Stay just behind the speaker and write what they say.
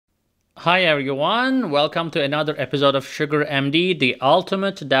Hi everyone, welcome to another episode of SugarMD, the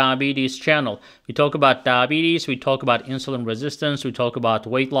ultimate diabetes channel. We talk about diabetes, we talk about insulin resistance, we talk about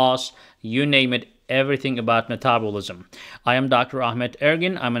weight loss, you name it, everything about metabolism. I am Dr. 𝐒𝐻𝐻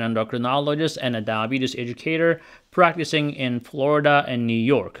𝐸rgin. I'm an endocrinologist and a diabetes educator practicing in Florida and New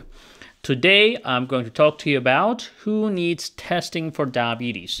York. Today, I'm going to talk to you about who needs testing for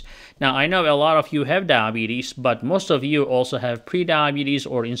diabetes. Now, I know a lot of you have diabetes, but most of you also have pre-diabetes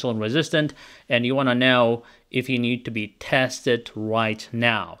or insulin resistant, and you want to know if you need to be tested right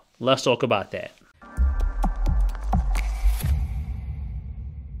now. Let's talk about that.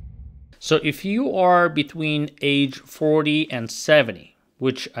 So if you are between age 40 and 70,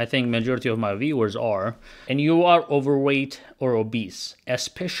 which I think majority of my viewers are, and you are overweight or obese,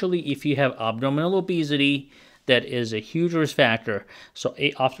 especially if you have abdominal obesity, that is a huge risk factor. So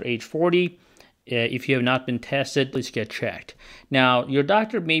after age 40, if you have not been tested, please get checked. Now, your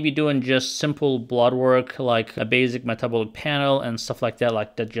doctor may be doing just simple blood work like a basic metabolic panel and stuff like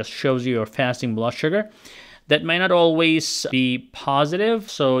that just shows you your fasting blood sugar. That may not always be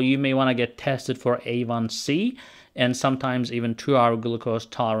positive, so you may want to get tested for A1C, and sometimes even 2-hour glucose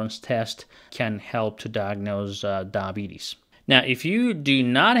tolerance test can help to diagnose diabetes. Now, if you do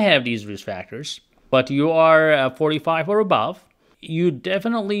not have these risk factors, but you are 45 or above, you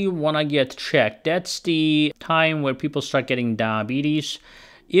definitely want to get checked. That's the time where people start getting diabetes.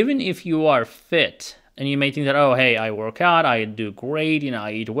 Even if you are fit, and you may think that, oh, hey, I work out, I do great,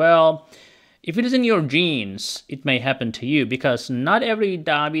 I eat well. If it is in your genes, it may happen to you because not every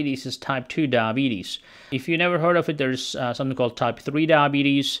diabetes is type 2 diabetes. If you never heard of it, there's something called type 3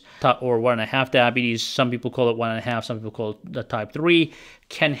 diabetes or 1.5 diabetes. Some people call it 1.5, some people call it the type 3.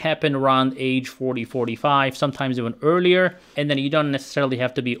 Can happen around age 40, 45, sometimes even earlier. And then you don't necessarily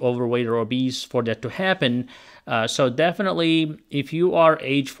have to be overweight or obese for that to happen. So definitely, if you are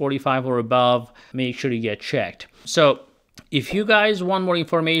age 45 or above, make sure you get checked. So if you guys want more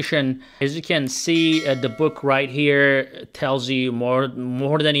information, as you can see, the book right here tells you more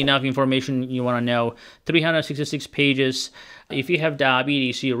than enough information you want to know. 366 pages. If you have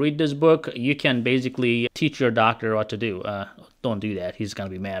diabetes, you read this book, you can basically teach your doctor what to do. Don't do that. He's going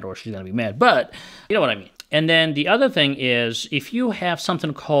to be mad or she's going to be mad, but you know what I mean. And then the other thing is, if you have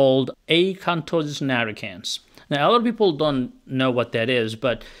something called achondrosis nigricans. Now, a lot of people don't know what that is,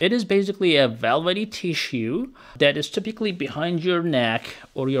 but it is basically a velvety tissue that is typically behind your neck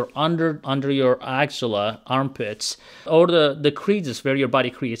or your under your axilla, armpits, or the creases where your body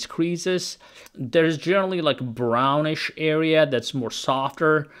creates creases. There's generally like a brownish area that's more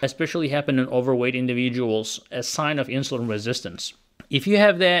softer, especially happen in overweight individuals, a sign of insulin resistance. If you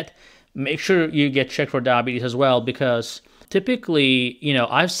have that, make sure you get checked for diabetes as well, because typically,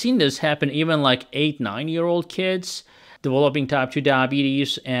 I've seen this happen even like 8, 9-year-old kids developing type 2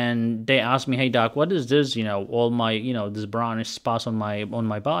 diabetes, and they ask me, hey doc, what is this, all my, this brownish spots on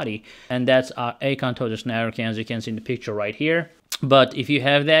my body, and that's achondrosis nigricans. You can see in the picture right here. But if you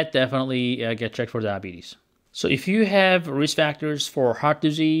have that, definitely get checked for diabetes. So if you have risk factors for heart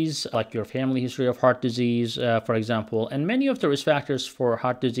disease, like your family history of heart disease, for example, and many of the risk factors for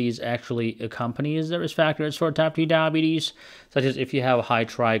heart disease actually accompanies the risk factors for type 2 diabetes, such as if you have high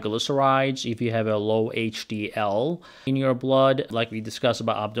triglycerides, if you have a low HDL in your blood, like we discussed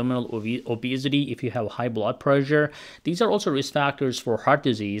about abdominal obesity, if you have high blood pressure. These are also risk factors for heart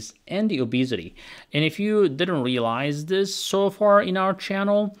disease and the obesity. And if you didn't realize this so far in our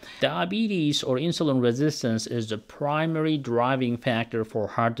channel, diabetes or insulin resistance is the primary driving factor for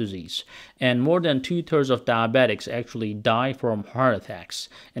heart disease, and more than 2/3 of diabetics actually die from heart attacks,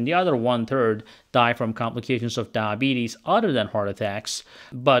 and the other 1/3 die from complications of diabetes other than heart attacks.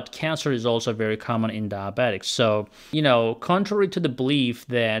 But cancer is also very common in diabetics. So, contrary to the belief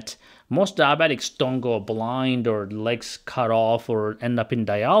that most diabetics don't go blind or legs cut off or end up in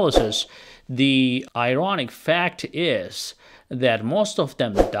dialysis, the ironic fact is that most of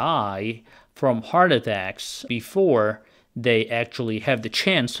them die from heart attacks before they actually have the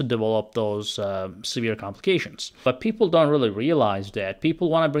chance to develop those severe complications. But people don't really realize that. People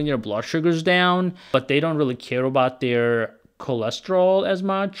want to bring their blood sugars down, but they don't really care about their cholesterol as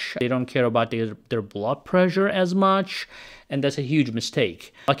much. They don't care about their blood pressure as much, and that's a huge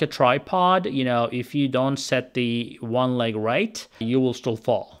mistake. Like a tripod, if you don't set the one leg right, you will still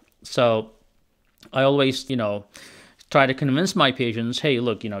fall. So I always, try to convince my patients, hey,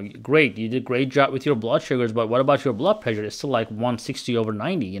 look, great, you did a great job with your blood sugars, but what about your blood pressure? It's still like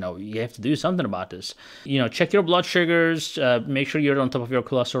 160/90. You have to do something about this. Check your blood sugars, make sure you're on top of your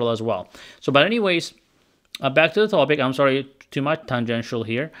cholesterol as well. So, but anyways, back to the topic. I'm sorry, too much tangential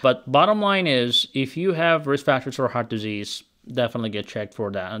here. But bottom line is, if you have risk factors for heart disease, definitely get checked for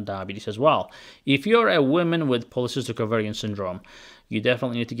diabetes as well. If you're a woman with polycystic ovarian syndrome, you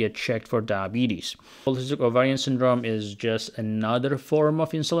definitely need to get checked for diabetes. Polycystic ovarian syndrome is just another form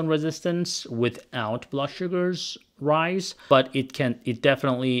of insulin resistance without blood sugars rise, but it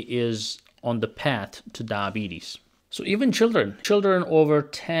definitely is on the path to diabetes. So even children over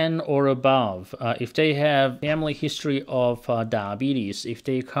 10 or above, if they have family history of diabetes, if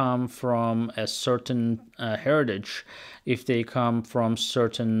they come from a certain heritage, if they come from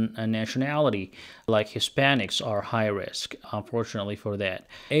certain nationality, like Hispanics are high risk, unfortunately, for that.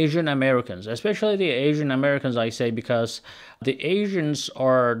 Asian Americans, especially the Asian Americans, I say, because the Asians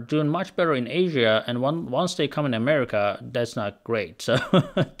are doing much better in Asia, and once they come in America, that's not great. So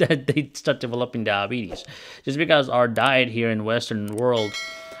that they start developing diabetes, just because our diet here in Western world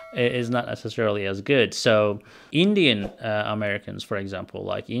is not necessarily as good. So Indian Americans, for example,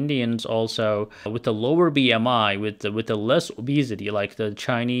 like Indians also with the lower BMI, with the less obesity, like the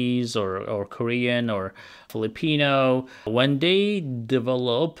Chinese or Korean or Filipino, when they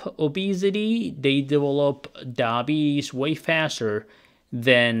develop obesity, they develop diabetes way faster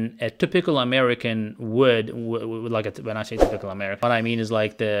than a typical American would like when I say typical American, what I mean is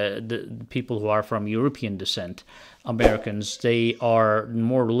like the people who are from European descent. Americans, they are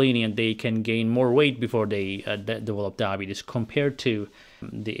more lenient, they can gain more weight before they develop diabetes compared to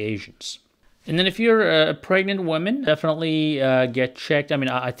the Asians. And then if you're a pregnant woman, definitely get checked. I mean,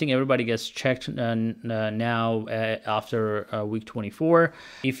 I think everybody gets checked now after week 24.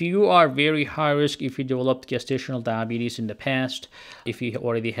 If you are very high risk, if you developed gestational diabetes in the past, if you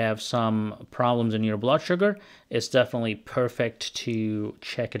already have some problems in your blood sugar, it's definitely perfect to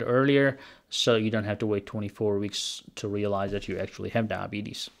check it earlier so you don't have to wait 24 weeks to realize that you actually have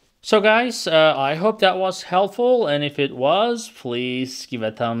diabetes. So guys, I hope that was helpful, and if it was, please give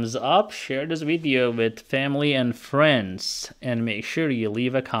a thumbs up, share this video with family and friends, and make sure you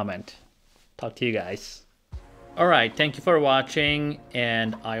leave a comment. Talk to you guys. Alright, thank you for watching,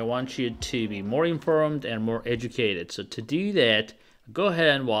 and I want you to be more informed and more educated. So to do that, go ahead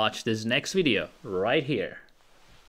and watch this next video right here.